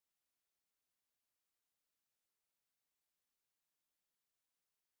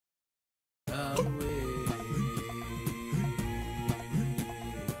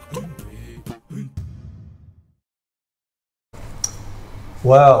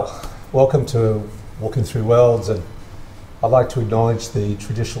Well, welcome to Walking Through Worlds, and I'd like to acknowledge the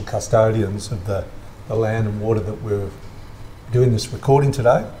traditional custodians of the land and water that we're doing this recording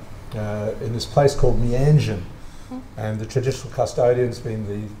today in this place called Meanjin. And the traditional custodians being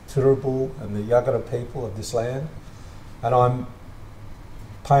the Turrbal and the Yagara people of this land. And I'm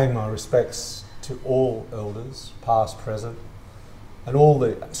paying my respects to all elders, past, present, and all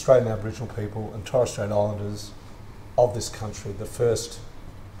the Australian Aboriginal people and Torres Strait Islanders of this country, the first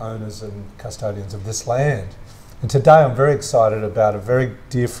owners and custodians of this land. And today I'm very excited about a very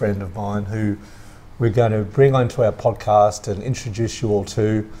dear friend of mine who we're going to bring onto our podcast and introduce you all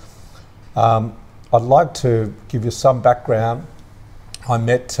to. I'd like to give you some background. I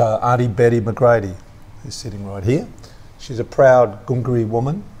met Aunty Betty McGrady, who's sitting right here. She's a proud Gunggari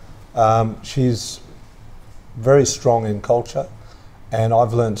woman. She's very strong in culture, and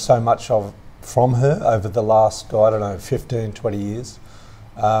I've learned so much from her over the last, 15, 20 years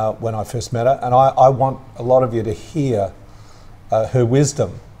when I first met her. And I want a lot of you to hear her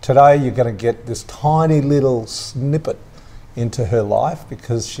wisdom. Today you're going to get this tiny little snippet into her life,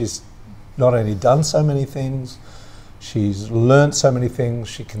 because she's not only done so many things, she's learnt so many things,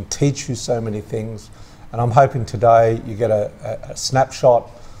 she can teach you so many things. And I'm hoping today you get a snapshot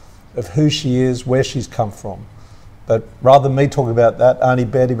of who she is, where she's come from. But rather than me talking about that, Aunty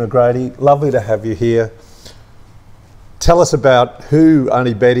Betty McGrady, lovely to have you here. Tell us about who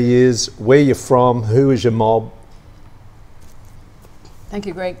Aunty Betty is, where you're from, who is your mob. Thank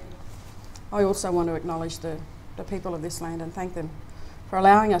you, Greg. I also want to acknowledge the people of this land and thank them for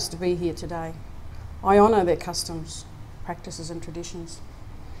allowing us to be here today. I honour their customs, practices and traditions,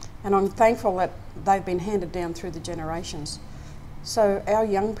 and I'm thankful that they've been handed down through the generations. So our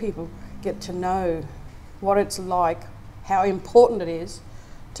young people get to know what it's like, how important it is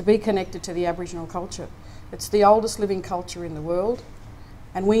to be connected to the Aboriginal culture. It's the oldest living culture in the world,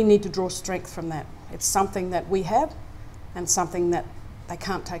 and we need to draw strength from that. It's something that we have and something that they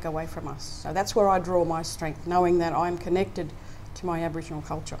can't take away from us. So that's where I draw my strength, knowing that I'm connected to my Aboriginal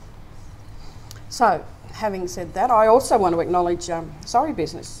culture. So, having said that, I also want to acknowledge sorry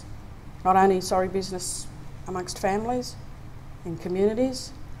business. Not only sorry business amongst families, in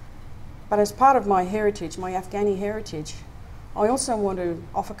communities, but as part of my heritage, my Afghani heritage, I also want to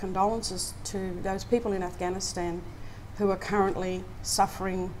offer condolences to those people in Afghanistan who are currently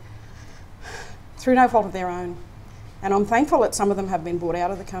suffering through no fault of their own. And I'm thankful that some of them have been brought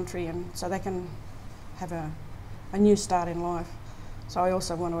out of the country, and so they can have a new start in life. So I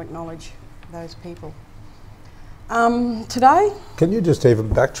also want to acknowledge those people. Today... Can you just even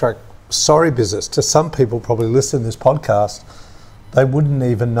backtrack? Sorry business, to some people probably listening to this podcast, they wouldn't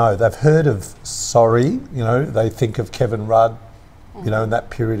even know. They've heard of sorry, they think of Kevin Rudd, in that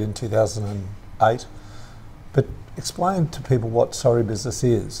period in 2008. But explain to people what sorry business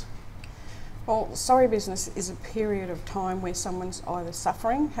is. Well, sorry business is a period of time where someone's either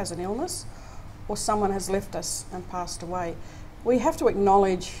suffering, has an illness, or someone has left us and passed away. We have to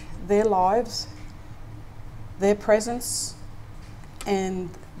acknowledge their lives, their presence, and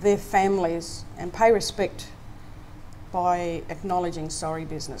their families, and pay respect by acknowledging sorry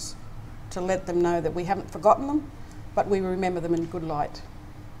business, to let them know that we haven't forgotten them, but we remember them in good light.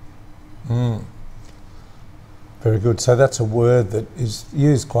 Very good. So that's a word that is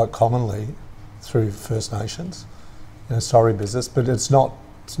used quite commonly through First Nations, sorry business, but it's not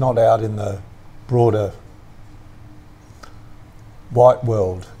out in the broader white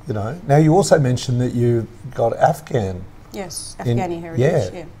world, Now you also mentioned that you got Afghan. Yes, Afghani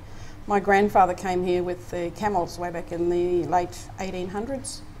heritage, yeah. My grandfather came here with the camels way back in the late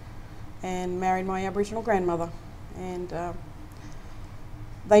 1800s and married my Aboriginal grandmother. And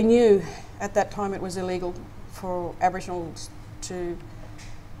they knew at that time it was illegal for Aboriginals to,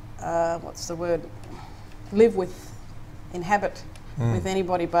 live with, inhabit with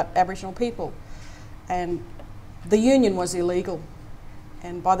anybody but Aboriginal people. And the union was illegal.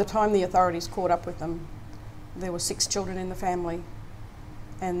 And by the time the authorities caught up with them, there were 6 children in the family,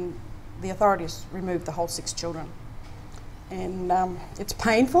 and the authorities removed the whole 6 children. And it's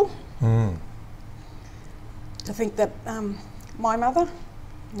painful to think that my mother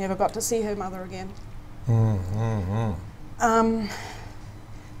never got to see her mother again.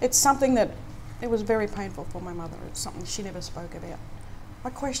 It's something that, it was very painful for my mother. It's something she never spoke about.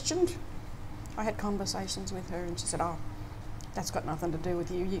 I questioned, I had conversations with her, and she said, "Oh, that's got nothing to do with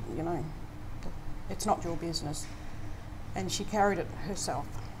you, it's not your business." And she carried it herself.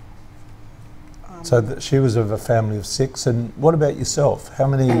 So she was of a family of 6, and what about yourself? How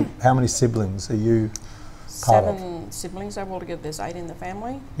many siblings are you part of? 7 siblings, so altogether there's 8 in the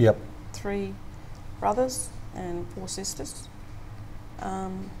family. Yep. 3 brothers and 4 sisters.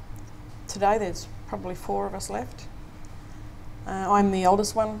 Today there's probably 4 of us left. I'm the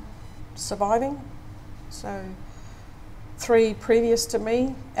oldest one surviving, so 3 previous to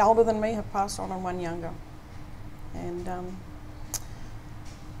me, elder than me, have passed on and 1 younger. And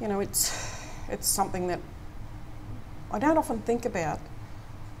you know, it's something that I don't often think about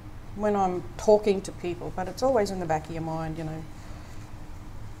when I'm talking to people, but it's always in the back of your mind, you know,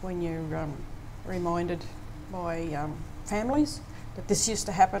 when you're reminded by families that this used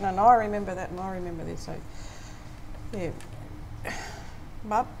to happen, and I remember that, and I remember this. So, yeah.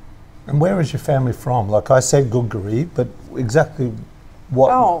 But. And where is your family from? Like I said, Gunggari, but exactly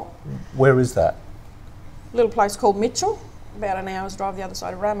what? Oh, where is that? A little place called Mitchell, about an hour's drive the other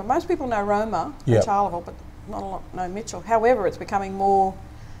side of Roma. Most people know Roma and Charleville, but not a lot know Mitchell. However, it's becoming more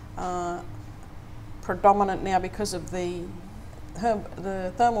predominant now because of the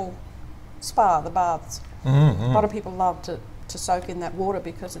thermal spa, the baths. Mm-hmm. A lot of people love to soak in that water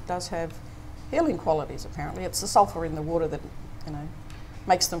because it does have healing qualities, apparently. It's the sulphur in the water that, you know,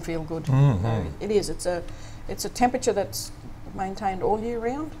 makes them feel good. Mm-hmm. So it is. It's a temperature that's maintained all year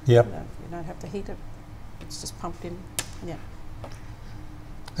round. Yep. You don't have to heat it. It's just pumped in. Yeah.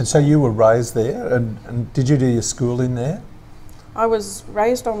 And so you were raised there, and did you do your school in there? I was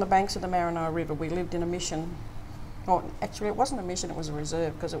raised on the banks of the Marinara River. We lived in a mission. Well, actually, it wasn't a mission, it was a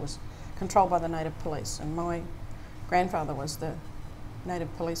reserve because it was controlled by the native police. And my grandfather was the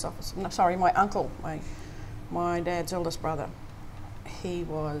native police officer. No, sorry, my uncle, my dad's eldest brother, he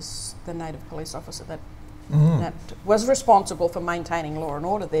was the native police officer that was responsible for maintaining law and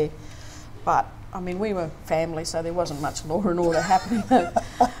order there. But, I mean, we were family, so there wasn't much law and order happening.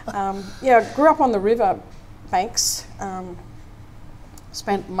 Yeah, I grew up on the river banks.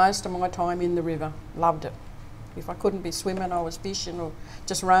 Spent most of my time in the river, loved it. If I couldn't be swimming, I was fishing or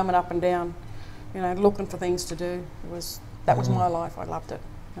just roaming up and down, you know, looking for things to do. That was my life, I loved it.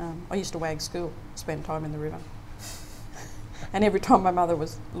 I used to wag school, spend time in the river. And every time my mother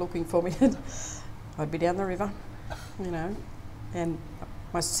was looking for me, I'd be down the river, you know. And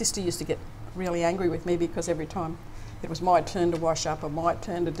my sister used to get really angry with me because every time it was my turn to wash up or my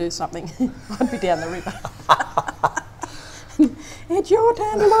turn to do something, I'd be down the river. It's your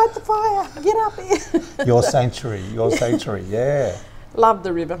turn to light the fire. Get up here. Your sanctuary, yeah. Love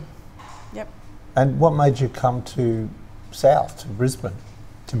the river. Yep. And what made you come to south, to Brisbane,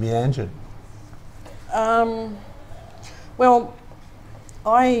 to Meanjin? Well,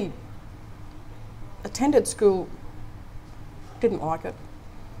 I attended school, didn't like it.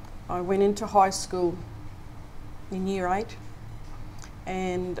 I went into high school in year 8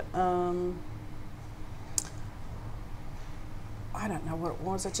 and I don't know what it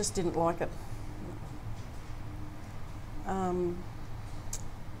was, I just didn't like it. I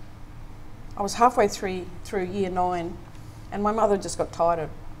was halfway through year 9 and my mother just got tired of,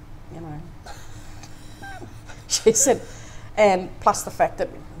 you know, she said, and plus the fact that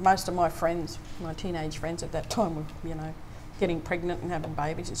most of my friends, my teenage friends at that time were, you know, getting pregnant and having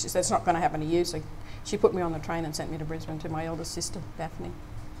babies. She said, it's not going to happen to you. So she put me on the train and sent me to Brisbane to my eldest sister, Daphne.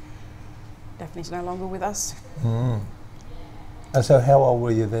 Daphne's no longer with us. Mm. And so how old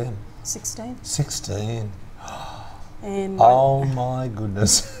were you then? 16. 16. And oh my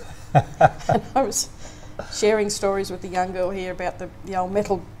goodness. And I was sharing stories with the young girl here about the old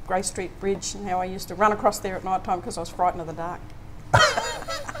metal Grey Street Bridge and how I used to run across there at night time because I was frightened of the dark.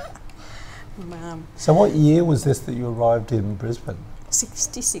 So what year was this that you arrived in Brisbane?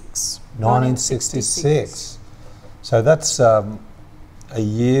 66. 1966. So that's a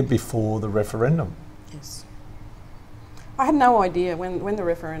year before the referendum. Yes. I had no idea when the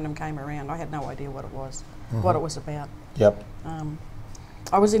referendum came around. I had no idea what it was, what it was about. Yep.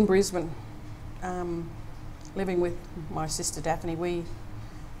 I was in Brisbane, living with my sister Daphne. Where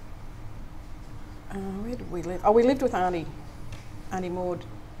did we live? Oh, we lived with Aunty Maud,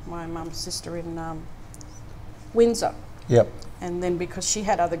 my mum's sister, in Windsor. Yep. And then because she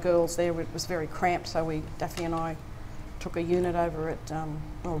had other girls there, it was very cramped, so Daphne and I took a unit over at,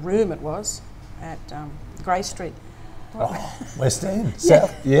 or room it was, at Grey Street. Oh, West End.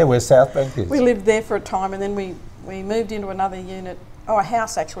 South, yeah, where South Bank is. We lived there for a time and then we moved into another unit, a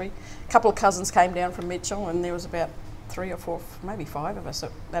house actually. A couple of cousins came down from Mitchell and there was about 3 or 4, maybe 5 of us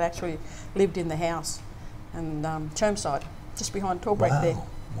that actually lived in the house. And Chermside, just behind Torbreck there.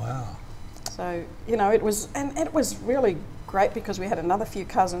 Wow. So, you know, it was really great because we had another few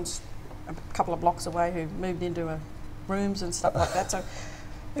cousins a couple of blocks away who moved into rooms and stuff like that. So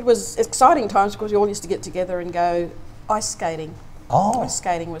it was exciting times because we all used to get together and go ice skating. Oh. Ice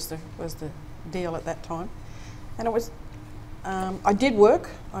skating was the deal at that time. And it was, I did work.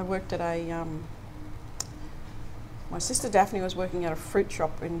 I worked at my sister Daphne was working at a fruit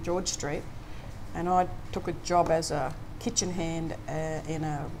shop in George Street, and I took a job as a kitchen hand in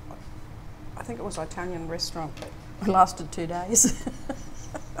a, I think it was Italian restaurant. It lasted 2 days.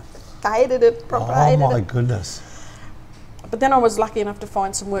 I hated it, proper hated it. Oh my goodness. But then I was lucky enough to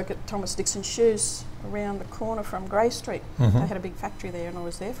find some work at Thomas Dixon Shoes around the corner from Grey Street. Mm-hmm. They had a big factory there, and I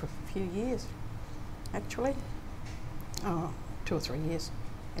was there for a few years, actually. Oh, 2 or 3 years,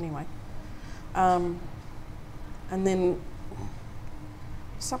 anyway. And then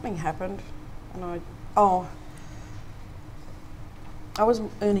something happened, and I was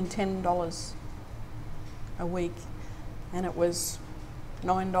earning $10 a week, and it was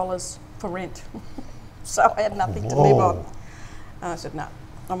 $9 for rent. So I had nothing to live on. And I said, no,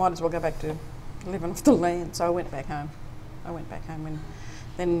 I might as well go back to living off the land. So I went back home. And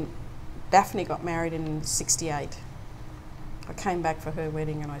then Daphne got married in '68. I came back for her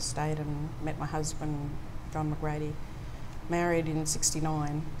wedding, and I stayed and met my husband, John McGrady, married in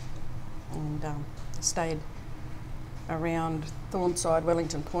 '69, and stayed around Thornside,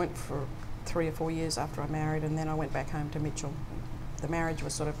 Wellington Point for 3 or 4 years after I married, and then I went back home to Mitchell. The marriage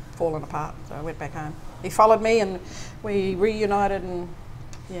was sort of falling apart, so I went back home. He followed me, and we reunited, and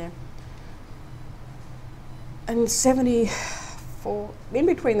yeah. And '74, in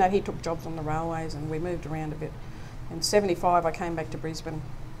between that, he took jobs on the railways, and we moved around a bit. In '75, I came back to Brisbane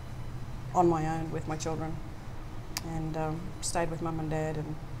on my own with my children, and stayed with Mum and Dad,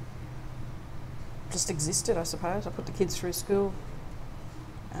 and just existed, I suppose. I put the kids through school.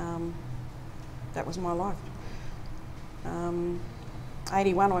 That was my life.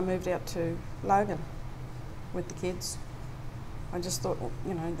 '81, I moved out to Logan with the kids. I just thought,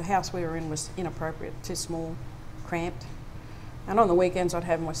 you know, the house we were in was inappropriate, too small, cramped. And on the weekends, I'd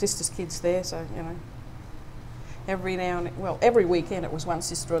have my sister's kids there, so, you know, every weekend it was one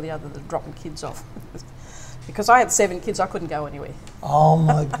sister or the other that dropping kids off. Because I had 7 kids, I couldn't go anywhere. Oh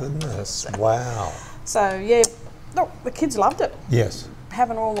my goodness, wow. So, yeah, look, the kids loved it. Yes.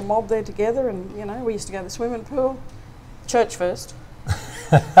 Having all the mob there together, and, you know, we used to go to the swimming pool. Church first.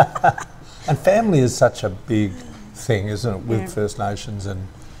 And family is such a big thing, isn't it, with Yeah. First Nations? And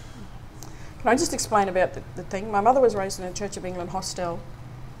Can I just explain about the thing? My mother was raised in a Church of England hostel,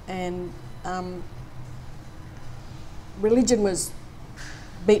 and religion was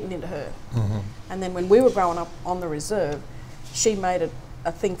beaten into her. mm-hmm. And then when we were growing up on the reserve, she made it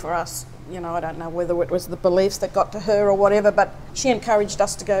a thing for us. You know, I don't know whether it was the beliefs that got to her or whatever, but she encouraged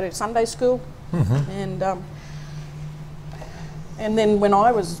us to go to Sunday school. Mm-hmm. And then when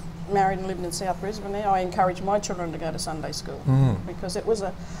I was married and lived in South Brisbane, I encouraged my children to go to Sunday school because it was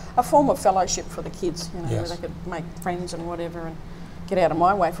a form of fellowship for the kids, you know, Yes. where they could make friends and whatever and get out of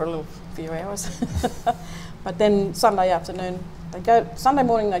my way for a few hours. But then Sunday afternoon, Sunday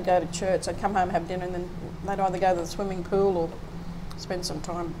morning they'd go to church, they'd come home, have dinner, and then they'd either go to the swimming pool or spend some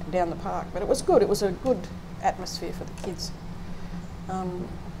time down the park. But it was good, it was a good atmosphere for the kids.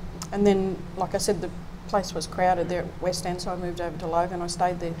 And then, like I said, the place was crowded there at West End, so I moved over to Logan. I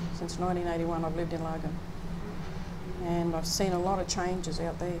stayed there since 1981. I've lived in Logan, and I've seen a lot of changes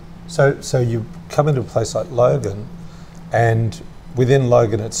out there. So you come into a place like Logan, and within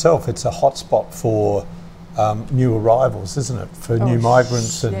Logan itself, it's a hotspot for new arrivals, isn't it? For new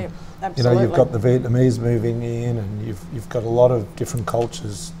migrants, and yeah, you know, you've absolutely. got the Vietnamese moving in, and you've got a lot of different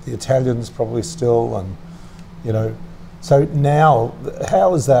cultures. The Italians probably still, and you know. So now,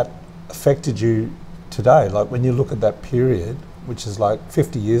 how has that affected you today? Like when you look at that period, which is like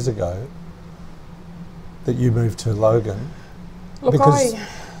 50 years ago, that you moved to Logan. Look, because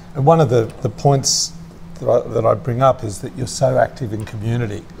one of the points that I bring up is that you're so active in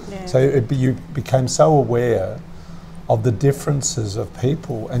community. Yeah. So you became so aware of the differences of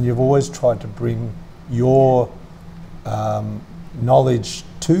people, and you've always tried to bring your knowledge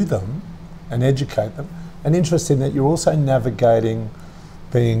to them and educate them. And interesting that you're also navigating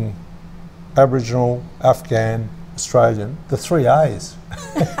being Aboriginal, Afghan, Australian, the 3 A's.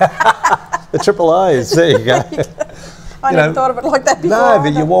 The triple A's, there you go. I never thought of it like that before. No,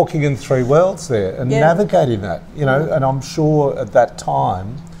 but you're walking in 3 worlds there and Yeah. navigating that, you know, and I'm sure at that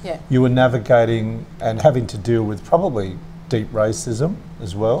time Yeah. you were navigating and having to deal with probably deep racism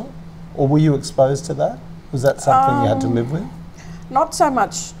as well. Or were you exposed to that? Was that something you had to live with? Not so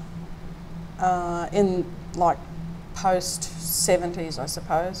much in like post-70s, I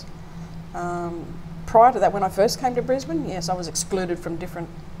suppose. Prior to that, when I first came to Brisbane, yes, I was excluded from different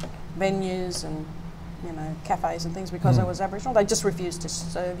venues and, you know, cafes and things because I was Aboriginal. They just refused to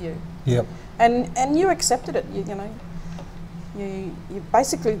serve you. Yep. And you accepted it, you know. You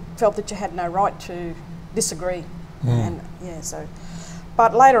basically felt that you had no right to disagree. And yeah, so.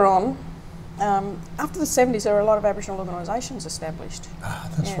 But later on, after the 70s, there were a lot of Aboriginal organisations established. Ah,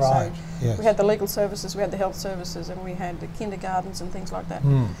 that's right. So yes. we had the legal services, we had the health services, and we had the kindergartens and things like that.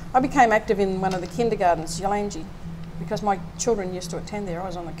 Mm. I became active in one of the kindergartens, Yalanji, because my children used to attend there. I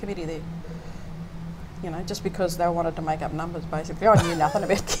was on the committee there. You know, just because they wanted to make up numbers, basically. I knew nothing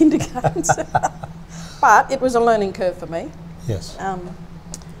about kindergartens. But it was a learning curve for me. Yes.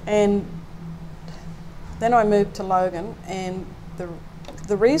 And then I moved to Logan, and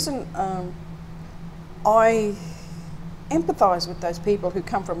the reason I empathise with those people who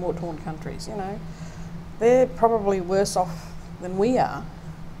come from war-torn countries, you know, they're probably worse off than we are.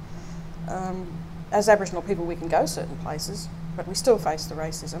 As Aboriginal people, we can go certain places, but we still face the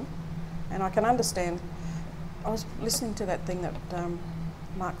racism. And I can understand. I was listening to that thing that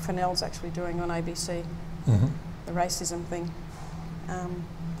Mark Fennell's actually doing on ABC, the racism thing.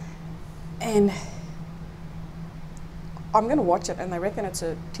 And I'm going to watch it, and they reckon it's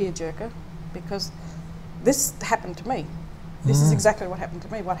a tearjerker because this happened to me. This is exactly what happened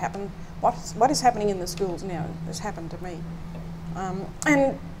to me. What is happening in the schools now has happened to me.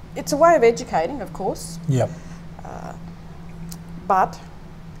 And it's a way of educating, of course. Yep. But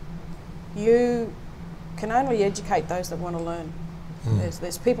you can only educate those that want to learn.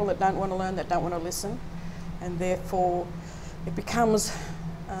 There's people that don't want to learn, that don't want to listen, and therefore it becomes,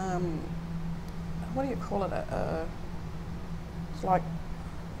 what do you call it? It's like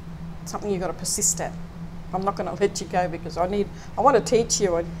something you've got to persist at. I'm not going to let you go because I want to teach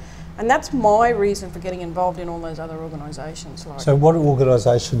you, and that's my reason for getting involved in all those other organisations. Like, So what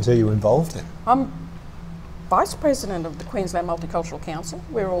organisations are you involved in? I'm Vice President of the Queensland Multicultural Council,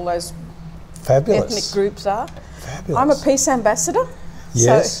 where all those Fabulous. ethnic groups are. Fabulous. I'm a peace ambassador.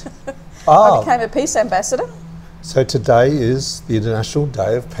 Yes. So Ah, I became a peace ambassador. so today is the International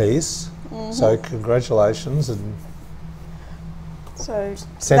Day of Peace. So congratulations and So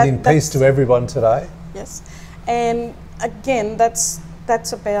sending peace to everyone today. Yes, and again, that's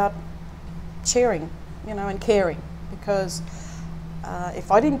about sharing, you know, and caring. Because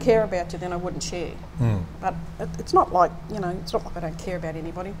if I didn't care about you, then I wouldn't share. But it's not like, you know, it's not like I don't care about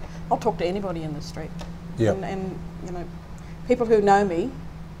anybody. I'll talk to anybody in the street. Yep. And you know, people who know me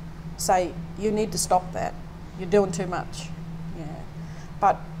say, you need to stop that. You're doing too much. Yeah.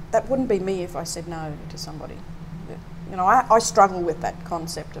 But that wouldn't be me if I said no to somebody. You know, I struggle with that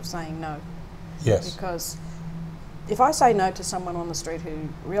concept of saying no. Yes. Because if I say no to someone on the street who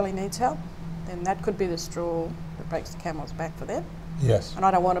really needs help, then that could be the straw that breaks the camel's back for them. Yes. And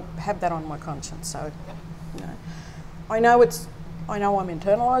I don't want to have that on my conscience. So, you know, I know I'm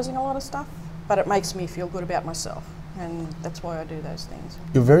internalising a lot of stuff, but it makes me feel good about myself, and that's why I do those things.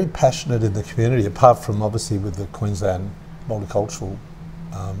 You're very passionate in the community, apart from obviously with the Queensland Multicultural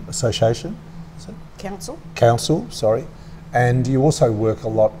Association, is it? Council, sorry. And you also work a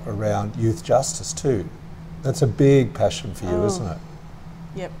lot around youth justice too. That's a big passion for you, isn't it?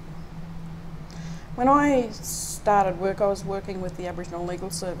 Yep. When I started work, I was working with the Aboriginal Legal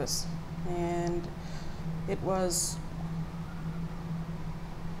Service, and it was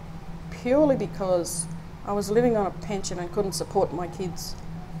purely because I was living on a pension and couldn't support my kids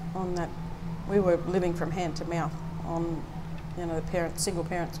on that. We were living from hand to mouth on, you know, the single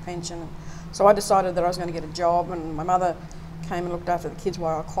parent's pension. So I decided that I was going to get a job, and my mother came and looked after the kids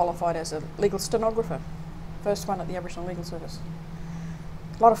while I qualified as a legal stenographer. First one at the Aboriginal Legal Service.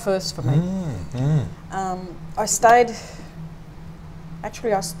 A lot of firsts for me. I stayed,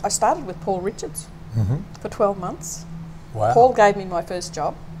 actually I started with Paul Richards for 12 months. Wow. Paul gave me my first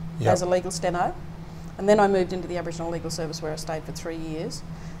job Yep. as a legal steno, and then I moved into the Aboriginal Legal Service where I stayed for 3 years.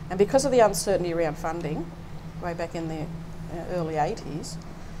 And because of the uncertainty around funding, way back in the early 80s,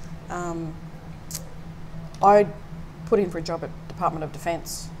 I put in for a job at Department of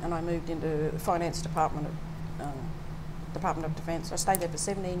Defence, and I moved into the Finance Department of Department of Defence. I stayed there for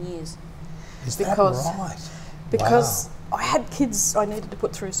 17 years. Is that right? Because I had kids I needed to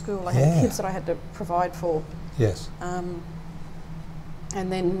put through school. I had kids that I had to provide for. Yes. And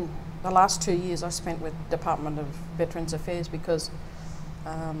then the last 2 years I spent with Department of Veterans Affairs because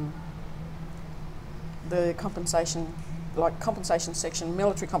the compensation section,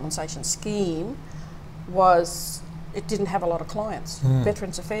 military compensation scheme it didn't have a lot of clients.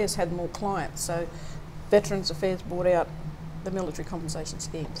 Veterans Affairs had more clients, so Veterans Affairs bought out the military compensation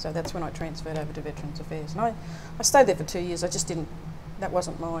scheme. So that's when I transferred over to Veterans Affairs. And I stayed there for 2 years. That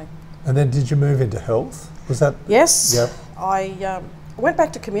wasn't my... And then did you move into health? Was that... Yes. Yep. I went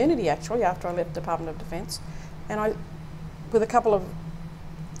back to community actually after I left Department of Defence, and with a couple of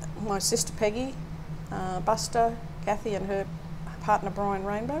my sister Peggy, Buster, Kathy and her partner Brian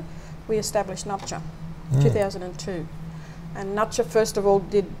Rainbow, we established Nupture, 2002. And Nutcha, first of all,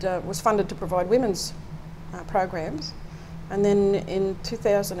 was funded to provide women's programs. And then in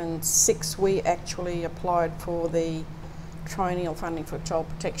 2006, we actually applied for the triennial funding for child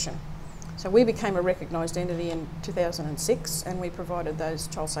protection. So we became a recognised entity in 2006, and we provided those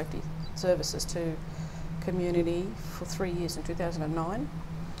child safety services to community for 3 years in 2009.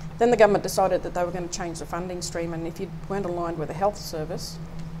 Then the government decided that they were going to change the funding stream, and if you weren't aligned with a health service,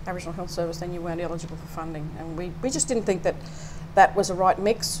 Aboriginal health service, then you weren't eligible for funding. And we just didn't think that that was a right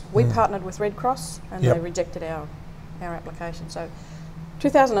mix. We partnered with Red Cross, and they rejected our application. So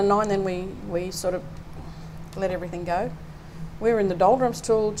 2009, then we sort of let everything go. We were in the doldrums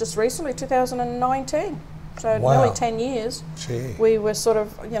till just recently, 2019. So nearly 10 years. Gee. We were sort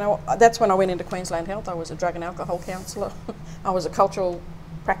of, you know, that's when I went into Queensland Health. I was a drug and alcohol counsellor. I was a cultural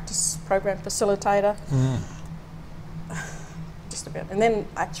practice program facilitator. Just about. And then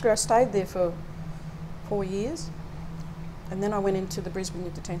actually I stayed there for 4 years. And then I went into the Brisbane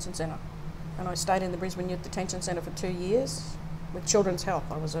Youth Detention Centre. And I stayed in the Brisbane Youth Detention Centre for 2 years with Children's Health.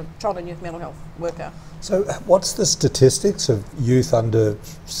 I was a child and youth mental health worker. So what's the statistics of youth under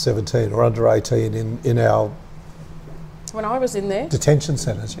 17 or under 18 in our... When I was in there... detention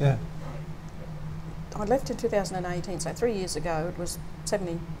centres, yeah. I left in 2018, so 3 years ago, it was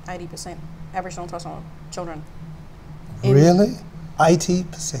 80% Aboriginal and Torres Strait children. Really?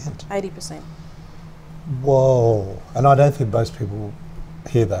 80%? 80%. Whoa. And I don't think most people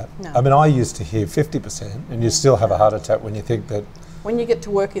hear that. No. I mean, I used to hear 50%, and you still have a heart attack when you think that... When you get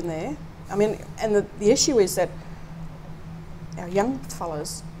to work in there, I mean, and the issue is that our young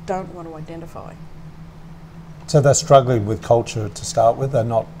fellas don't want to identify. So they're struggling with culture to start with, they're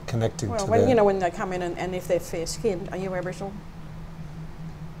not connecting to Well, you know, when they come in and if they're fair-skinned, are you Aboriginal?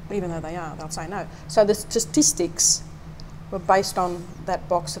 Even though they are, they'll say no. So the statistics were based on that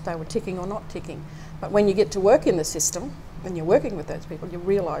box that they were ticking or not ticking. But when you get to work in the system, when you're working with those people, you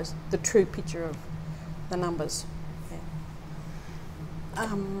realise the true picture of the numbers.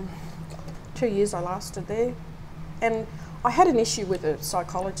 Yeah. 2 years I lasted there, and I had an issue with a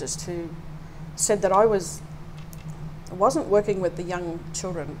psychologist who said that I wasn't working with the young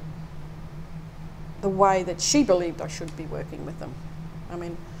children the way that she believed I should be working with them. I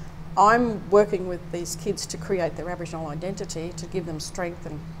mean, I'm working with these kids to create their Aboriginal identity, to give them strength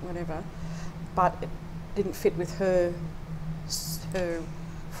and whatever, but it didn't fit with her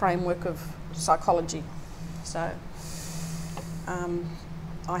framework of psychology. So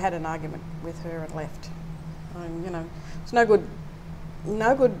I had an argument with her and left. You know, it's no good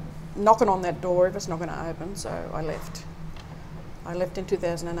knocking on that door if it's not going to open, so I left. I left in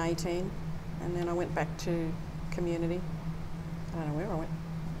 2018, and then I went back to community. I don't know where I went.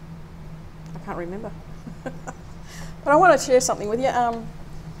 I can't remember. But I want to share something with you.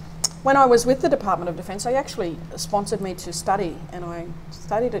 When I was with the Department of Defence, they actually sponsored me to study, and I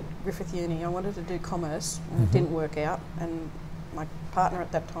studied at Griffith Uni. I wanted to do commerce, and it didn't work out, and my partner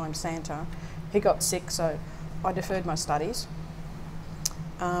at that time, Santa, he got sick, so I deferred my studies.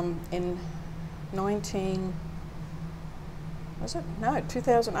 In 2000,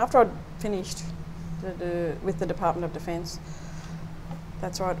 after I'd finished with the Department of Defence,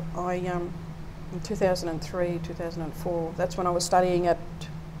 that's right, in 2003, 2004, that's when I was studying at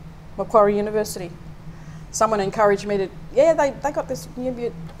Macquarie University. Someone encouraged me to, they got this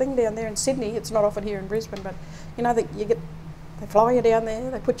new thing down there in Sydney. It's not offered here in Brisbane, but you know, they fly you down there,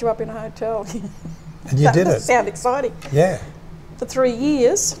 they put you up in a hotel. And you did it. Sound exciting. Yeah. For 3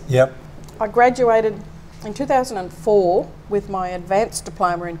 years. Yep. I graduated in 2004 with my advanced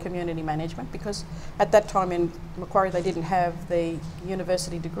diploma in community management, because at that time in Macquarie they didn't have the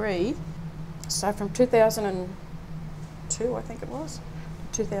university degree. So from 2002, I think it was,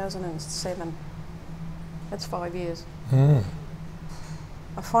 2007, that's 5 years.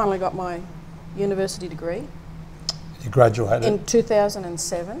 I finally got my university degree. You graduated? In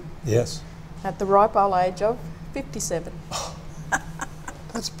 2007. Yes. At the ripe old age of 57.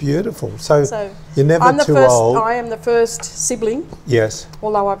 That's beautiful. So you're never too old. I am the first sibling. Yes.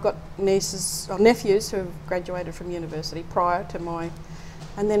 Although I've got nieces or nephews who have graduated from university prior to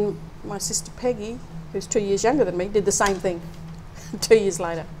and then my sister Peggy, who's 2 years younger than me, did the same thing 2 years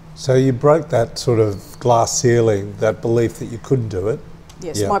later. So you broke that sort of glass ceiling, that belief that you couldn't do it.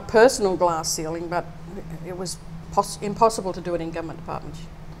 Yes, my personal glass ceiling, but it was impossible to do it in government departments.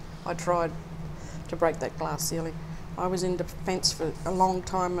 I tried to break that glass ceiling. I was in defence for a long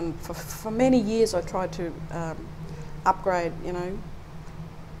time, and for many years I tried to upgrade, you know,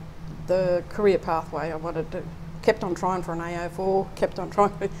 the career pathway. kept on trying for an AO4, kept on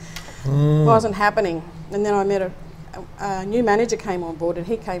trying, wasn't happening. And then I met a new manager came on board, and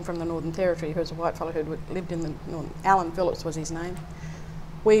he came from the Northern Territory, who was a white fellow who lived in the Northern. Alan Phillips was his name.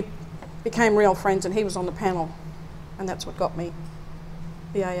 We became real friends, and he was on the panel, and that's what got me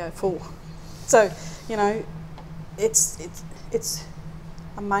the AO4. So, you know, it's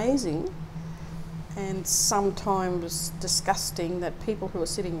amazing and sometimes disgusting that people who are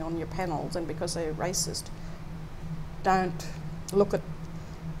sitting on your panels, and because they're racist, don't look at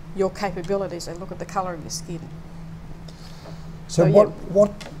your capabilities, they look at the colour of your skin. So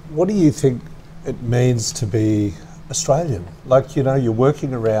what do you think it means to be Australian? Like, you know, you're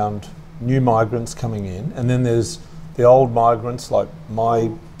working around new migrants coming in, and then there's the old migrants, like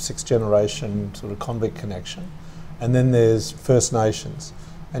my sixth generation sort of convict connection, and then there's First Nations.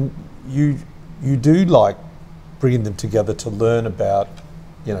 And you do like bringing them together to learn about,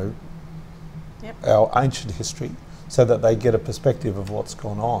 you know, our ancient history, so that they get a perspective of what's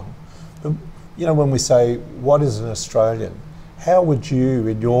gone on. But, you know, when we say, what is an Australian? How would you,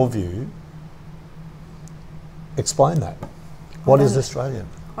 in your view, explain that? What is Australian?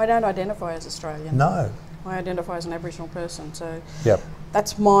 I don't identify as Australian. No. I identify as an Aboriginal person, so yep.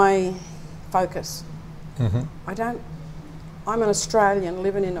 That's my focus. Mm-hmm. I'm an Australian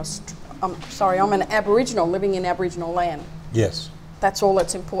living in I'm an Aboriginal living in Aboriginal land. Yes. That's all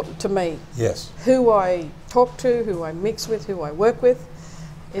that's important to me. Yes. Who I talk to, who I mix with, who I work with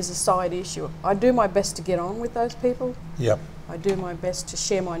is a side issue. I do my best to get on with those people. Yep. I do my best to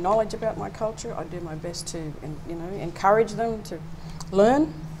share my knowledge about my culture. I do my best to, you know, encourage them to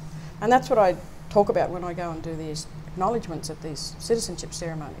learn. And that's what I talk about when I go and do these acknowledgements at these citizenship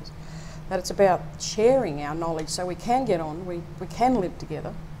ceremonies. That it's about sharing our knowledge so we can get on, we can live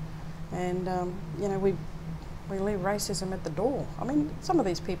together. And, you know, we leave racism at the door. I mean, some of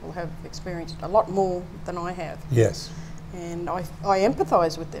these people have experienced a lot more than I have. Yes. And I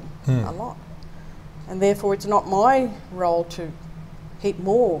empathise with them a lot. And therefore it's not my role to heap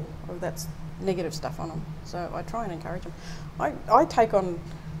more of that negative stuff on them. So I try and encourage them. I take on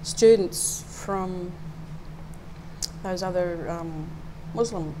students from those other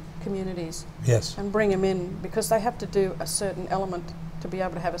Muslim communities, yes, and bring them in because they have to do a certain element to be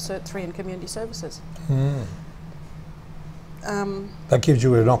able to have a Cert 3 in community services. That gives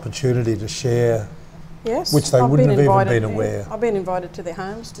you an opportunity to share, yes, which they wouldn't have even been aware. I've been invited to their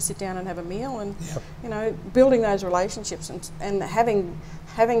homes to sit down and have a meal, and yep. you know, building those relationships and having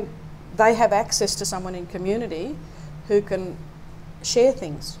they have access to someone in community who can share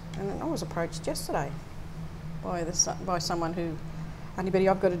things. And I was approached yesterday by someone who, Aunty Betty,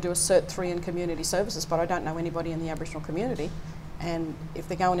 I've got to do a Cert 3 in community services, but I don't know anybody in the Aboriginal community. And if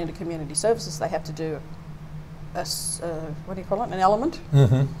they're going into community services, they have to do an element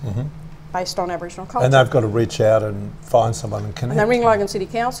based on Aboriginal culture. And they've got to reach out and find someone and connect. And they ring Logan City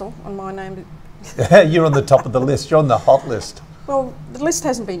Council, and my name. You're on the top of the list. You're on the hot list. Well, the list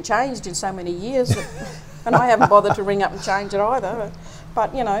hasn't been changed in so many years, and I haven't bothered to ring up and change it either.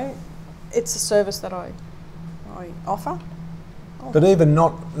 But you know, it's a service that I offer. But even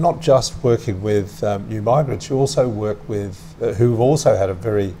not just working with new migrants, you also work with who've also had a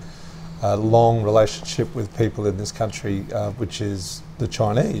very long relationship with people in this country, which is the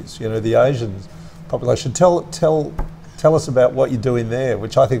Chinese. You know, the Asian population. Tell us about what you're doing there,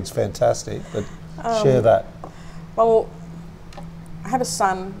 which I think is fantastic. But share that. Well, I have a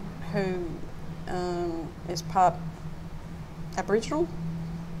son who is part Aboriginal,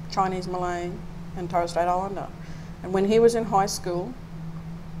 Chinese, Malay, and Torres Strait Islander. And when he was in high school,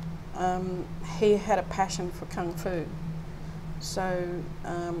 he had a passion for Kung Fu. So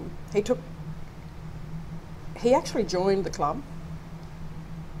he actually joined the club,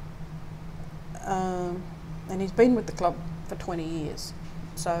 and he's been with the club for 20 years.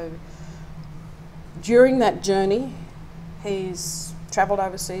 So during that journey, he's travelled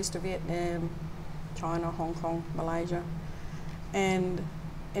overseas to Vietnam, China, Hong Kong, Malaysia, and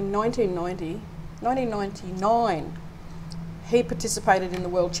in 1999, he participated in the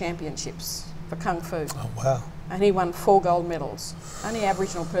World Championships for Kung Fu. Oh, wow. And he won 4 gold medals. Only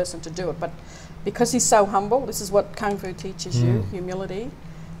Aboriginal person to do it. But because he's so humble, this is what Kung Fu teaches you, humility.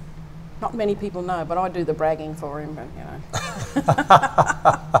 Not many people know, but I do the bragging for him, but you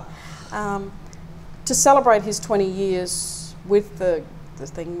know. To celebrate his 20 years with the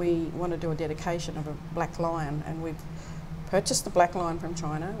thing, we want to do a dedication of a black lion, and we've purchased the black lion from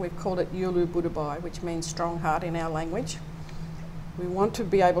China. We've called it Yulu Budabai, which means strong heart in our language. We want to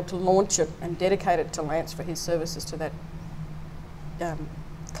be able to launch it and dedicate it to Lance for his services to that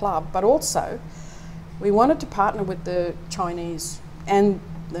club, but also we wanted to partner with the Chinese and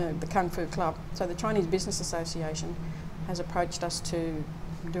the Kung Fu Club. So the Chinese Business Association has approached us to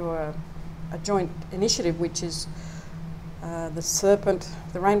do a joint initiative, which is the serpent,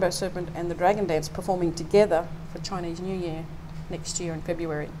 the rainbow serpent and the dragon dance performing together for Chinese New Year next year in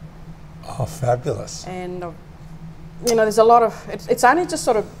February. Oh, fabulous. And, you know, there's a lot of, it's only just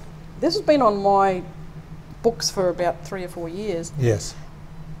sort of, this has been on my books for about 3 or 4 years. Yes.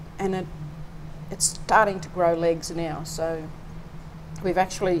 And it's starting to grow legs now. So we've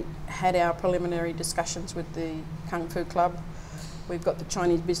actually had our preliminary discussions with the Kung Fu Club. We've got the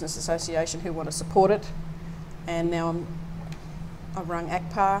Chinese Business Association who want to support it. And now I've rung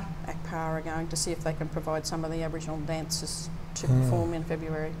ACPA. ACPA are going to see if they can provide some of the Aboriginal dances to perform in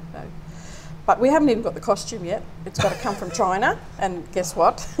February. So, but we haven't even got the costume yet. It's got to come from China, and guess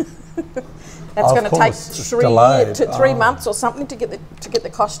what? That's going to take 3 months or something to get the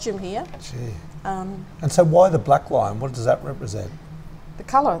costume here. Gee. And so why the black lion? What does that represent? The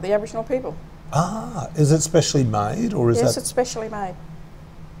colour, the Aboriginal people. Ah, is it specially made, or is Yes, that? it's specially made.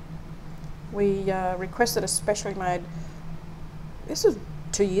 We requested a specially made. This was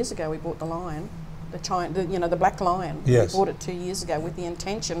 2 years ago. We bought the lion, the black lion. Yes. We bought it 2 years ago with the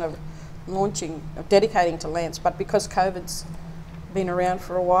intention of dedicating to Lance, but because COVID's been around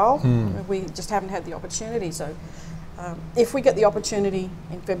for a while, we just haven't had the opportunity. So, if we get the opportunity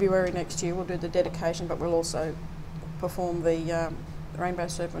in February next year, we'll do the dedication, but we'll also perform the Rainbow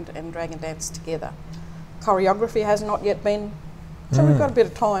Serpent and Dragon Dance together. Choreography has not yet been, so we've got a bit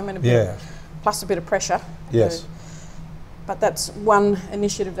of time and plus a bit of pressure. Yes. But that's one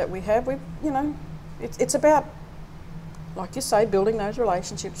initiative that we have. It's about, like you say, building those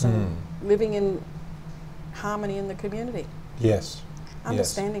relationships and living in harmony in the community. Yes.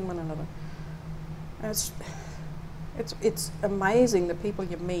 Understanding one another. And it's amazing the people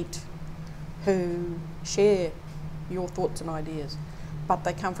you meet who share your thoughts and ideas, but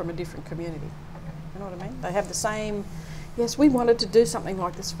they come from a different community. You know what I mean? They have the same, yes, we wanted to do something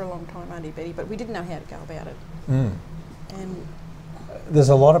like this for a long time, Aunty Betty, but we didn't know how to go about it. And there's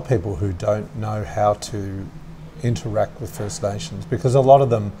a lot of people who don't know how to interact with First Nations because a lot of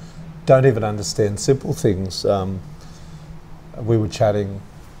them don't even understand simple things. We were chatting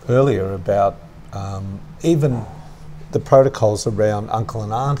earlier about even the protocols around uncle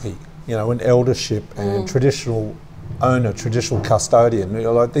and auntie, you know, and eldership and traditional owner, traditional custodian, you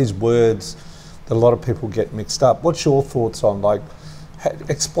know, like these words that a lot of people get mixed up. What's your thoughts on, like,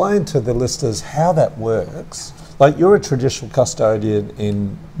 explain to the listeners how that works? Like, you're a traditional custodian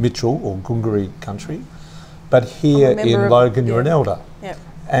in Mitchell or Gunggari country, but here in Logan you're an elder. Yep.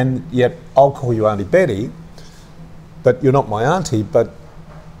 And yet I'll call you Aunty Betty, but you're not my auntie, but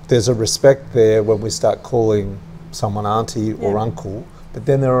there's a respect there when we start calling someone auntie or uncle. But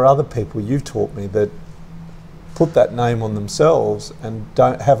then there are other people, you've taught me, that put that name on themselves and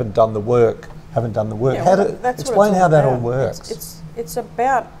haven't done the work. Yeah, Explain how that all works. It's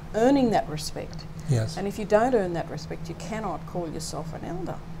about earning that respect. Yes. And if you don't earn that respect, you cannot call yourself an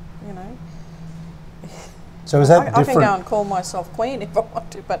elder, you know. So is that different? I can go and call myself queen if I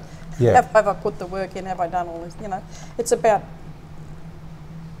want to, but have I put the work in? Have I done all this? You know, it's about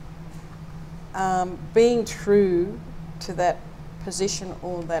being true to that position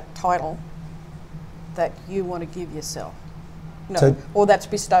or that title that you want to give yourself. Or that's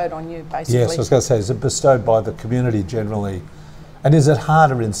bestowed on you, basically. Yes, I was going to say, is it bestowed by the community generally? And is it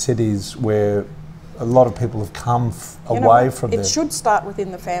harder in cities where a lot of people have come away from it should start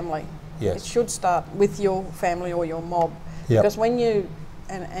within the family. Yes. It should start with your family or your mob. Yep. Because when you,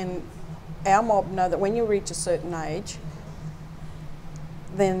 and our mob know that when you reach a certain age,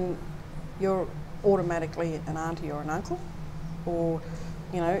 then you're automatically an auntie or an uncle. Or,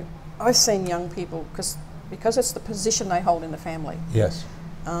 you know, I've seen young people, because it's the position they hold in the family. Yes.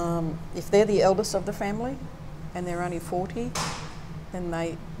 If they're the eldest of the family and they're only 40,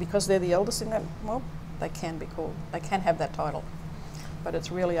 then because they're the eldest in that mob, they can have that title. But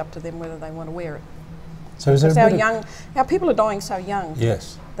it's really up to them whether they want to wear it. So is there our people are dying so young.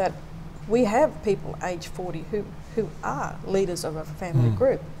 Yes. That we have people age 40 who are leaders of a family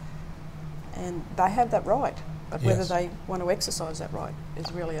group, and they have that right. But whether they want to exercise that right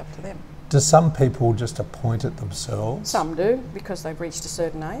is really up to them. Do some people just appoint it themselves? Some do, because they've reached a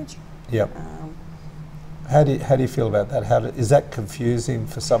certain age. Yep. How do you feel about that? Is that confusing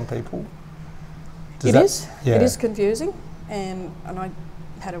for some people? It is. Yeah. It is confusing, and I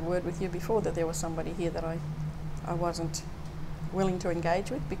had a word with you before that there was somebody here that I wasn't willing to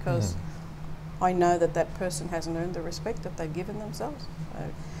engage with because I know that person hasn't earned the respect that they've given themselves.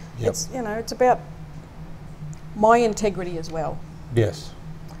 So it's about my integrity as well. Yes.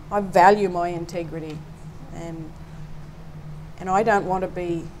 I value my integrity, and I don't want to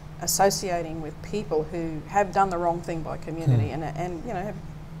be associating with people who have done the wrong thing by community and you know, have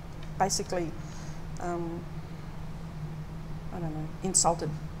basically I don't know, insulted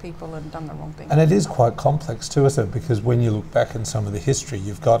people and done the wrong thing. And it is quite complex too, isn't it? Because when you look back in some of the history,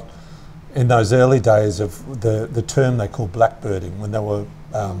 you've got, in those early days of the term they call blackbirding, when they were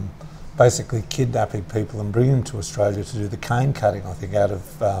basically kidnapping people and bringing them to Australia to do the cane cutting, I think, out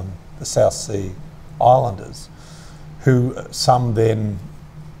of the South Sea Islanders, who some then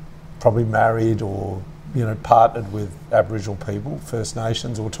probably married or, you know, partnered with Aboriginal people, First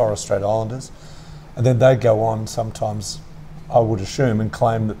Nations or Torres Strait Islanders, and then they'd go on sometimes, I would assume, and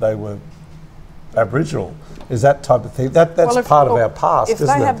claim that they were Aboriginal. Is that type of thing? That's well, part of our past, isn't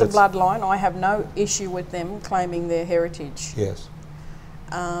it? If they have the bloodline, I have no issue with them claiming their heritage. Yes.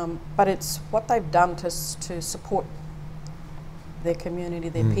 But it's what they've done to support their community,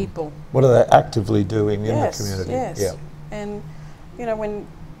 their people. What are they actively doing in the community? Yes, yeah. And, you know,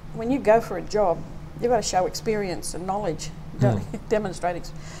 when you go for a job, you've got to show experience and knowledge,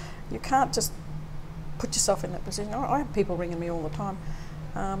 demonstrate. You can't just put yourself in that position. I have people ringing me all the time.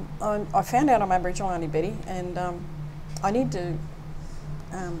 I found out I'm Aboriginal, Aunty Betty, and I need to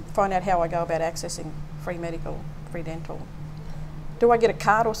find out how I go about accessing free medical, free dental. Do I get a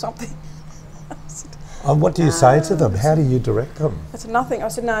card or something? What do you say to them? How do you direct them? I said nothing. I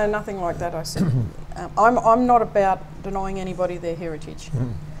said no, nothing like that. I said I'm not about denying anybody their heritage.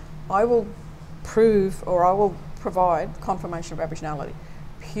 I will prove, or I will provide confirmation of Aboriginality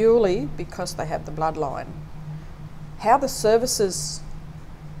purely because they have the bloodline. How the services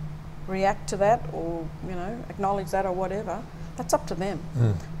react to that, or, you know, acknowledge that or whatever, that's up to them.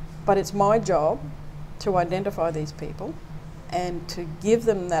 But it's my job to identify these people and to give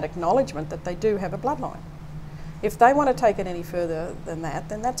them that acknowledgement that they do have a bloodline. If they want to take it any further than that,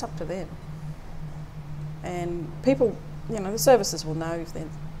 then that's up to them. And people, you know, the services will know if they're,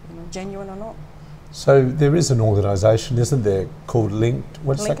 you know, genuine or not. So there is an organisation, isn't there, called Link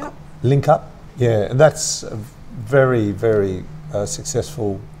Up? Link Up, yeah, and that's a very, very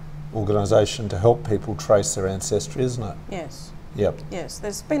successful organisation to help people trace their ancestry, isn't it? Yes. Yep. Yes,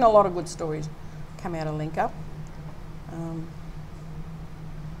 there's been a lot of good stories come out of Link Up.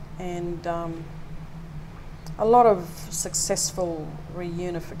 A lot of successful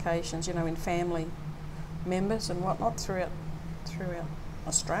reunifications, you know, in family members and whatnot throughout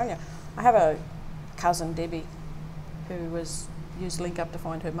Australia. I have a cousin, Debbie, who used Link Up to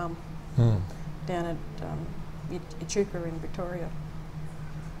find her mum down at Echuca in Victoria.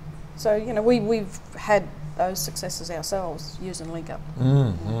 So, you know, we've had those successes ourselves using Link Up.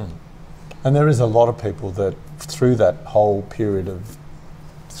 And there is a lot of people that, through that whole period of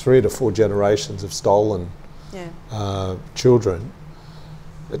 3 to 4 generations of stolen children,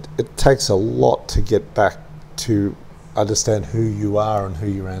 it takes a lot to get back to understand who you are and who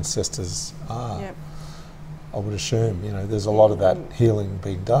your ancestors are. Yep. I would assume, you know, there's a lot of that healing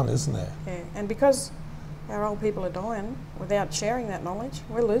being done, isn't there? Yeah, and because our old people are dying, without sharing that knowledge,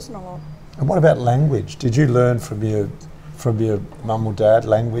 we're losing a lot. And what about language? Did you learn from your mum or dad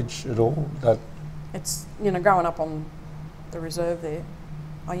language at all? It's, you know, growing up on the reserve there,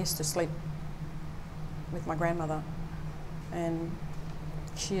 I used to sleep with my grandmother, and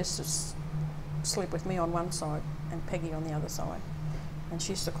she used to sleep with me on one side and Peggy on the other side, and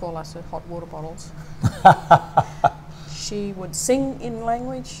she used to call us her hot water bottles. She would sing in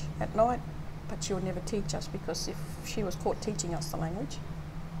language at night, but she would never teach us, because if she was caught teaching us the language,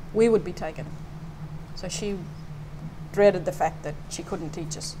 we would be taken. So she dreaded the fact that she couldn't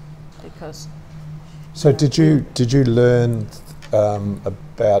teach us, because... So did you learn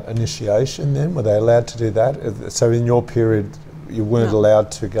about initiation then? Were they allowed to do that? So in your period, you weren't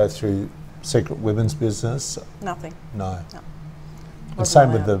allowed to go through secret women's business? Nothing. No. And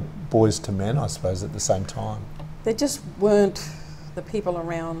same with the boys to men, I suppose, at the same time. There just weren't the people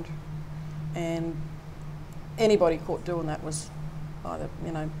around, and anybody caught doing that was either,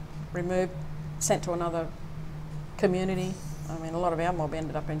 you know, removed, sent to another community. I mean, a lot of our mob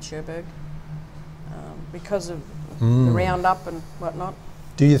ended up in Cherbourg because of the roundup and whatnot.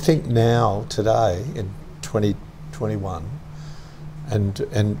 Do you think now, today, in 2021,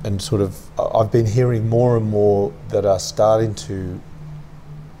 and sort of, I've been hearing more and more that are starting to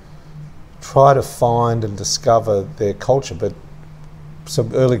try to find and discover their culture, but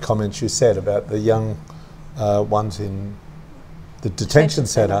some early comments you said about the young ones in the detention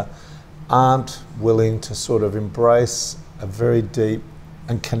centre aren't willing to sort of embrace a very deep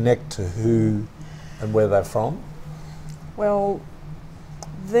and connect to who and where they're from? Well,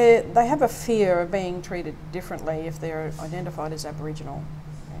 they have a fear of being treated differently if they're identified as Aboriginal.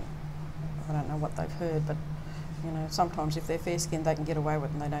 I don't know what they've heard, but, you know, sometimes if they're fair-skinned, they can get away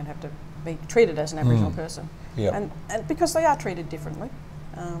with it and they don't have to be treated as an Aboriginal person. Yep. And because they are treated differently.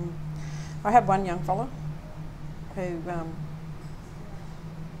 I had one young fella who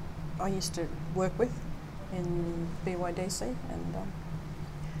I used to work with in BYDC, and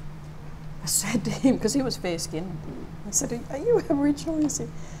I said to him, because he was fair-skinned, I said, "Are you Aboriginal?" He said,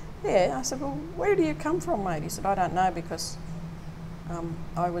 "Yeah." I said, "Well, where do you come from, mate?" He said, "I don't know, because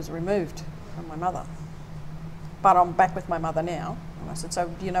I was removed from my mother, but I'm back with my mother now." And I said, "So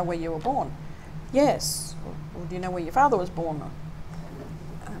do you know where you were born?" "Yes." "Well, do you know where your father was born?"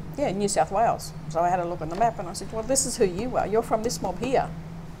 "Yeah, in New South Wales." So I had a look on the map and I said, "Well, this is who you are. You're from this mob here.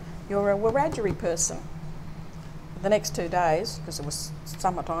 You're a Wiradjuri person." The next 2 days, because it was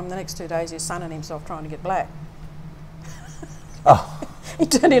summertime, the next 2 days he's sunning himself trying to get black. Oh. He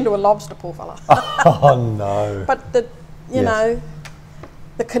turned into a lobster, poor fella. Oh no. But you know,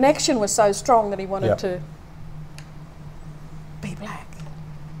 the connection was so strong that he wanted to be black.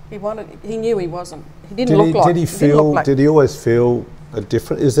 He knew he wasn't. He didn't look like. Did he always feel a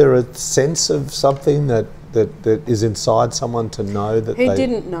different? Is there a sense of something that is inside someone to know that he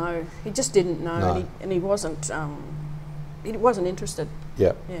didn't know? He just didn't know, No. and he wasn't. He wasn't interested.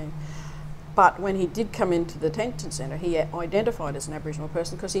 Yeah. Yeah. But when he did come into the detention centre, he identified as an Aboriginal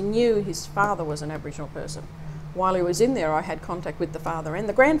person because he knew his father was an Aboriginal person. While he was in there, I had contact with the father and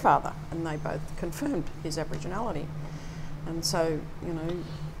the grandfather, and they both confirmed his Aboriginality. And so, you know.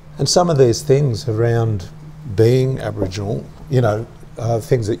 And some of these things around being Aboriginal, you know,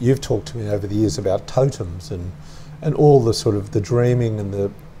 things that you've talked to me over the years about totems and all the sort of the dreaming and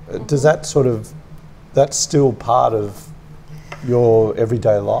the, does that sort of, that's still part of your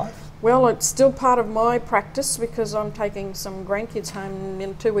everyday life? Well, it's still part of my practice because I'm taking some grandkids home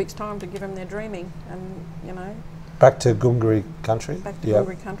in 2 weeks' time to give them their dreaming, and you know. Back to Gunggari country? Back to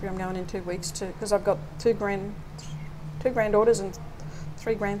Gunggari country. I'm going in 2 weeks because I've got two granddaughters and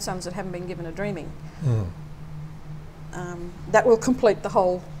 3 grandsons that haven't been given a dreaming. That will complete the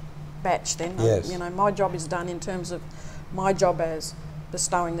whole batch then. Yes. You know, my job is done in terms of my job as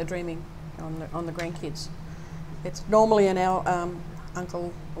bestowing the dreaming on the grandkids. It's normally an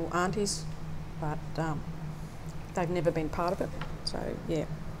uncle or aunties, but they've never been part of it. So yeah,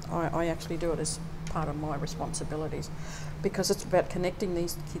 I actually do it as part of my responsibilities because it's about connecting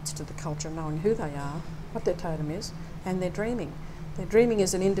these kids to the culture, knowing who they are, what their totem is, and their dreaming. Their dreaming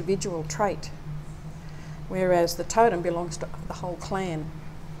is an individual trait, whereas the totem belongs to the whole clan.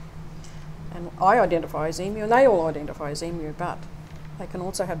 And I identify as emu, and they all identify as emu, but they can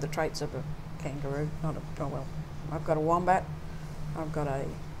also have the traits of a kangaroo, I've got a wombat, I've got a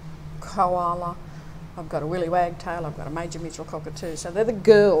koala, I've got a willy wagtail, I've got a major Mitchell cockatoo. So they're the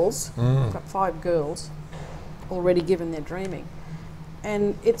girls. I've got 5 girls already given their dreaming.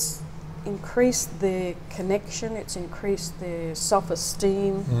 And it's increased their connection, it's increased their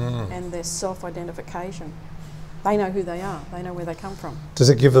self-esteem and their self-identification. They know who they are, they know where they come from. Does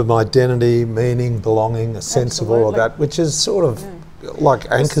it give them identity, meaning, belonging, a sense of all of that, which is sort of like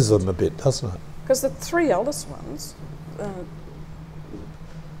anchors them a bit, doesn't it? Because the 3 eldest ones,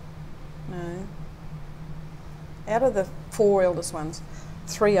 out of the 4 eldest ones,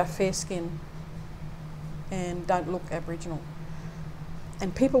 3 are fair-skinned and don't look Aboriginal.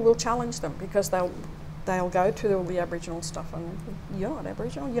 And people will challenge them because they'll go to all the Aboriginal stuff and, "You're not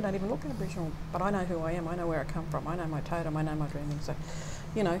Aboriginal, you don't even look Aboriginal." But I know who I am, I know where I come from, I know my totem, I know my dreaming. So,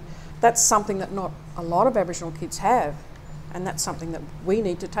 you know, that's something that not a lot of Aboriginal kids have, and that's something that we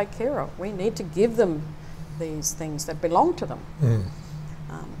need to take care of. We need to give them these things that belong to them.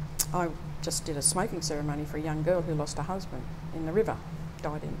 I just did a smoking ceremony for a young girl who lost her husband in the river,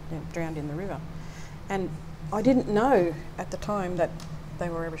 drowned in the river. And I didn't know at the time that they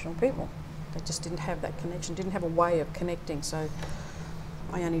were Aboriginal people. They just didn't have that connection, didn't have a way of connecting. So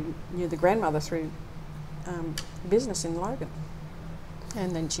I only knew the grandmother through business in Logan.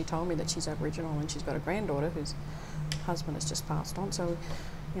 And then she told me that she's Aboriginal and she's got a granddaughter whose husband has just passed on. So,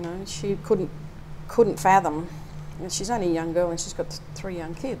 you know, she couldn't fathom. And she's only a young girl and she's got 3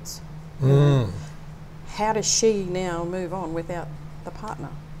 young kids. How does she now move on without the partner?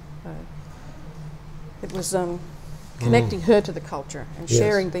 It was connecting her to the culture and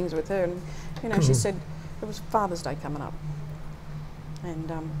sharing things with her. And, you know, she said, it was Father's Day coming up.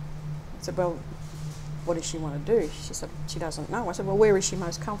 And I said, well, what does she want to do? She said, she doesn't know. I said, well, where is she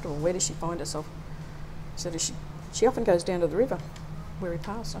most comfortable? Where does she find herself? She said, she often goes down to the river where he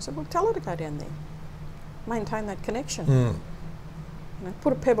passed. I said, well, tell her to go down there. Maintain that connection. You know,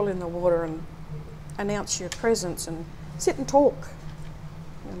 put a pebble in the water and announce your presence and sit and talk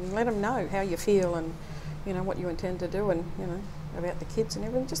and let them know how you feel and, you know, what you intend to do and, you know, about the kids and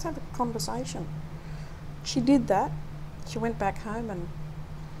everything. Just have a conversation. She did that. She went back home and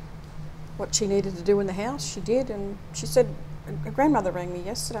what she needed to do in the house, she did. And she said, her grandmother rang me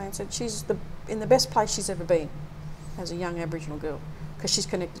yesterday and said she's in the best place she's ever been as a young Aboriginal girl because she's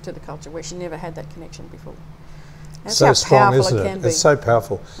connected to the culture where she never had that connection before. That's so how strong, powerful isn't it can it? be. It's so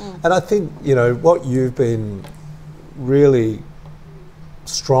powerful. And I think, you know, what you've been really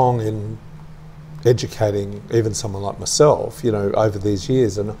strong in educating even someone like myself, you know, over these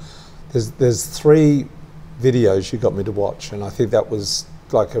years, and there's 3 videos you got me to watch, and I think that was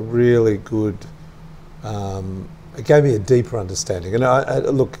like a really good, it gave me a deeper understanding. And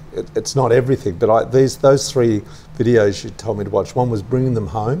look, it's not everything, but those 3 videos you told me to watch, one was Bringing Them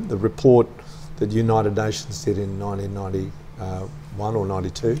Home, the report that the United Nations did in 1991 or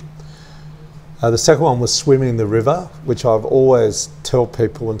 92. The second one was Swimming the River, which I've always tell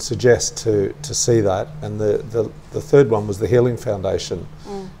people and suggest to see that. And the third one was the Healing Foundation,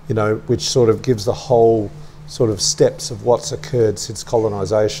 you know, which sort of gives the whole sort of steps of what's occurred since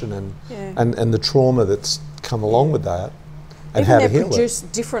colonisation and the trauma that's come along with that, and even how to they're heal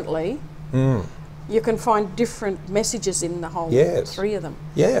produced differently. You can find different messages in the whole 3 of them.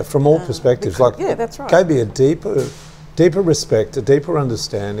 Yeah, from all perspectives. Like, yeah, that's right. Gave me a deeper respect, a deeper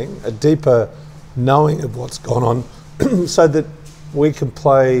understanding, a deeper knowing of what's gone on, so that we can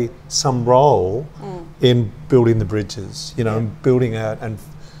play some role in building the bridges, you know, and building out. And,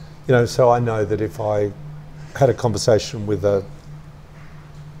 you know, so I know that if I had a conversation with a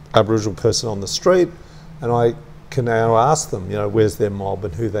Aboriginal person on the street, and I can now ask them, you know, where's their mob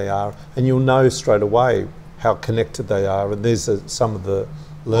and who they are, and you'll know straight away how connected they are. And these are some of the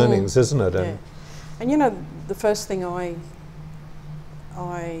learnings, isn't it? And you know, the first thing I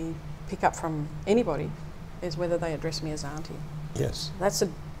pick up from anybody is whether they address me as auntie. Yes. That's a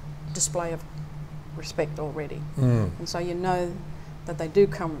display of respect already. And so you know that they do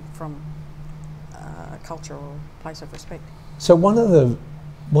come from a culture or place of respect. So one of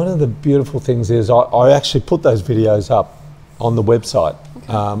the beautiful things is I actually put those videos up on the website.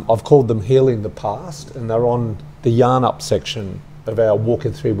 Okay. I've called them Healing the Past, and they're on the Yarn Up section of our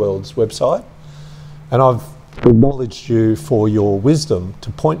Walking Through Worlds website. And I've acknowledged you for your wisdom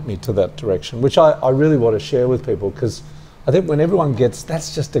to point me to that direction, which I really want to share with people, because I think when everyone gets,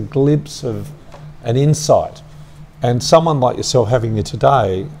 that's just a glimpse of an insight. And someone like yourself having you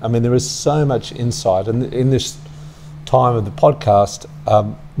today, I mean, there is so much insight. And in this time of the podcast,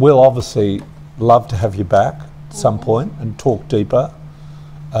 we'll obviously love to have you back at some point and talk deeper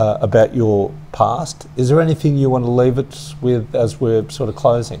about your past. Is there anything you want to leave it with as we're sort of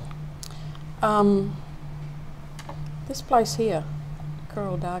closing? This place here,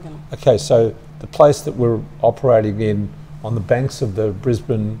 Dargan. Okay, so the place that we're operating in on the banks of the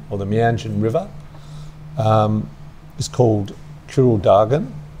Brisbane or the Meanjin River is called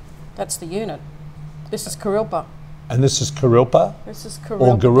Dargan. That's the unit. This is Kurilpa. And this is Kurilpa? This is Kurilpa.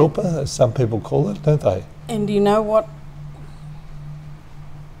 Or Garilpa, as some people call it, don't they? And do you know what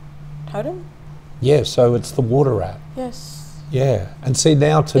totem? Yeah, so it's the water rat. Yes. Yeah, and see,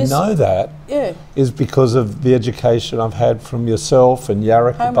 now to know that is because of the education I've had from yourself and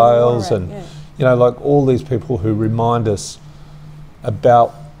Yarraka Bales and, you know, like all these people who remind us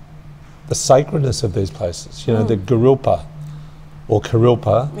about the sacredness of these places. You know, the Garilpa or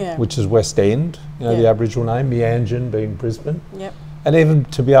Kurilpa, which is West End, you know, the Aboriginal name, Meanjin being Brisbane. Yep. And even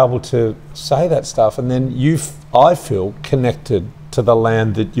to be able to say that stuff, and then I feel connected to the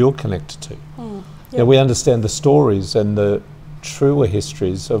land that you're connected to. You know, we understand the stories and the truer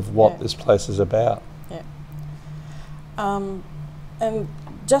histories of what this place is about. Yeah. And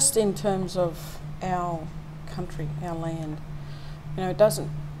just in terms of our country, our land, you know, it doesn't,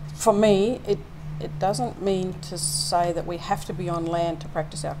 for me, it doesn't mean to say that we have to be on land to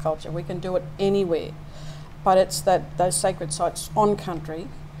practice our culture. We can do it anywhere. But it's that those sacred sites on country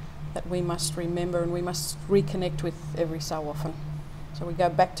that we must remember and we must reconnect with every so often. So we go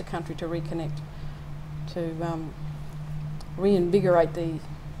back to country to reconnect, to reinvigorate the,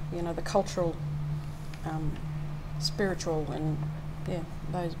 you know, the cultural, spiritual and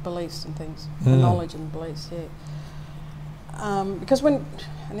those beliefs and things, the knowledge and beliefs. Because when,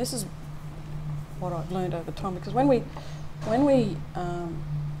 and this is what I've learned over time, because when we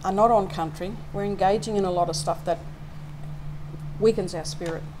are not on country, we're engaging in a lot of stuff that weakens our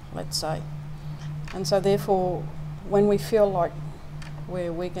spirit, let's say. And so therefore, when we feel like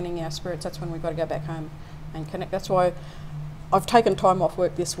we're weakening our spirits, that's when we've got to go back home and connect. That's why I've taken time off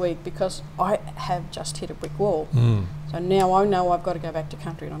work this week, because I have just hit a brick wall. So now I know I've got to go back to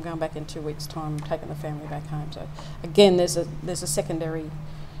country, and I'm going back in 2 weeks' time, taking the family back home. So again, there's a secondary,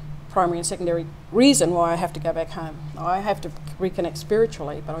 primary and secondary reason why I have to go back home. I have to reconnect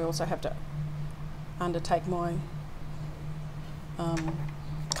spiritually, but I also have to undertake my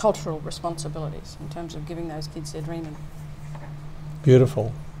cultural responsibilities in terms of giving those kids their dreaming.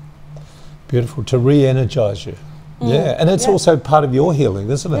 Beautiful. Beautiful. To re-energise you. Yeah, and it's also part of your healing,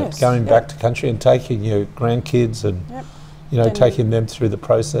 isn't it? Yes, Going back to country and taking your grandkids and, you know, taking them through the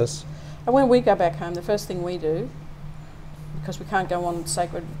process. And when we go back home, the first thing we do, because we can't go on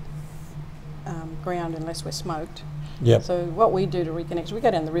sacred ground unless we're smoked. Yep. So what we do to reconnect is we go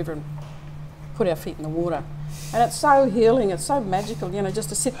down the river and put our feet in the water. And it's so healing, it's so magical, you know, just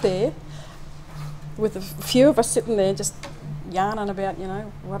to sit there with a few of us sitting there just yarning about, you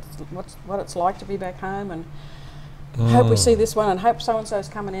know, what it's like to be back home, and hope we see this one, and hope so-and-so's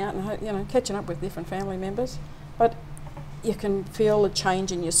coming out, and hope, you know, catching up with different family members. But you can feel the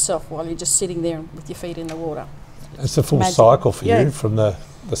change in yourself while you're just sitting there with your feet in the water. It's a full cycle for you, from the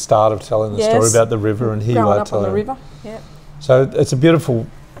start of telling the story about the river, and here you are telling. Growing up on the river, So it's a beautiful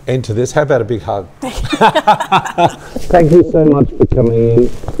end to this. How about a big hug? Thank you so much for coming in.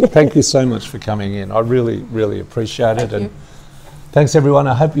 Thank you so much for coming in. I really, really appreciate it. And thanks everyone.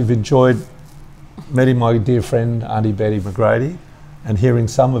 I hope you've enjoyed meeting my dear friend Aunty Betty McGrady and hearing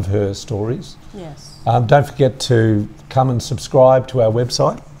some of her stories. Yes. Don't forget to come and subscribe to our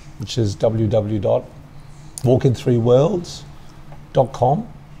website, which is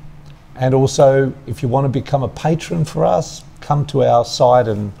www.walking3worlds.com. And also, if you want to become a patron for us, come to our site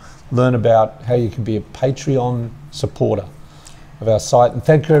and learn about how you can be a Patreon supporter of our site. And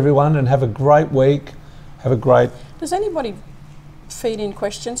thank you everyone, and have a great week. Have a great... Does anybody feed in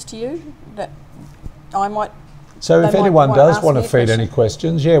questions to you that I might... So if anyone does want to feed any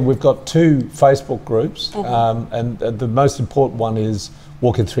questions, we've got 2 Facebook groups, and the most important one is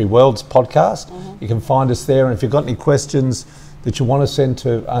Walking 3 Worlds podcast. You can find us there, and if you've got any questions that you want to send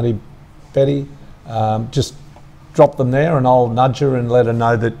to Aunty Betty, just drop them there and I'll nudge her and let her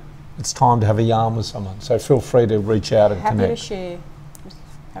know that it's time to have a yarn with someone. So feel free to reach out and connect. Happy to share.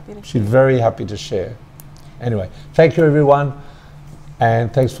 She's very happy to share. Anyway, thank you everyone,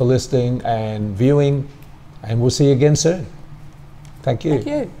 and thanks for listening and viewing, and we'll see you again soon. Thank you. Thank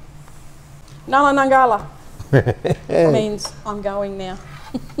you. Nala Nungallala means I'm going now.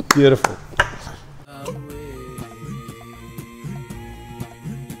 Beautiful.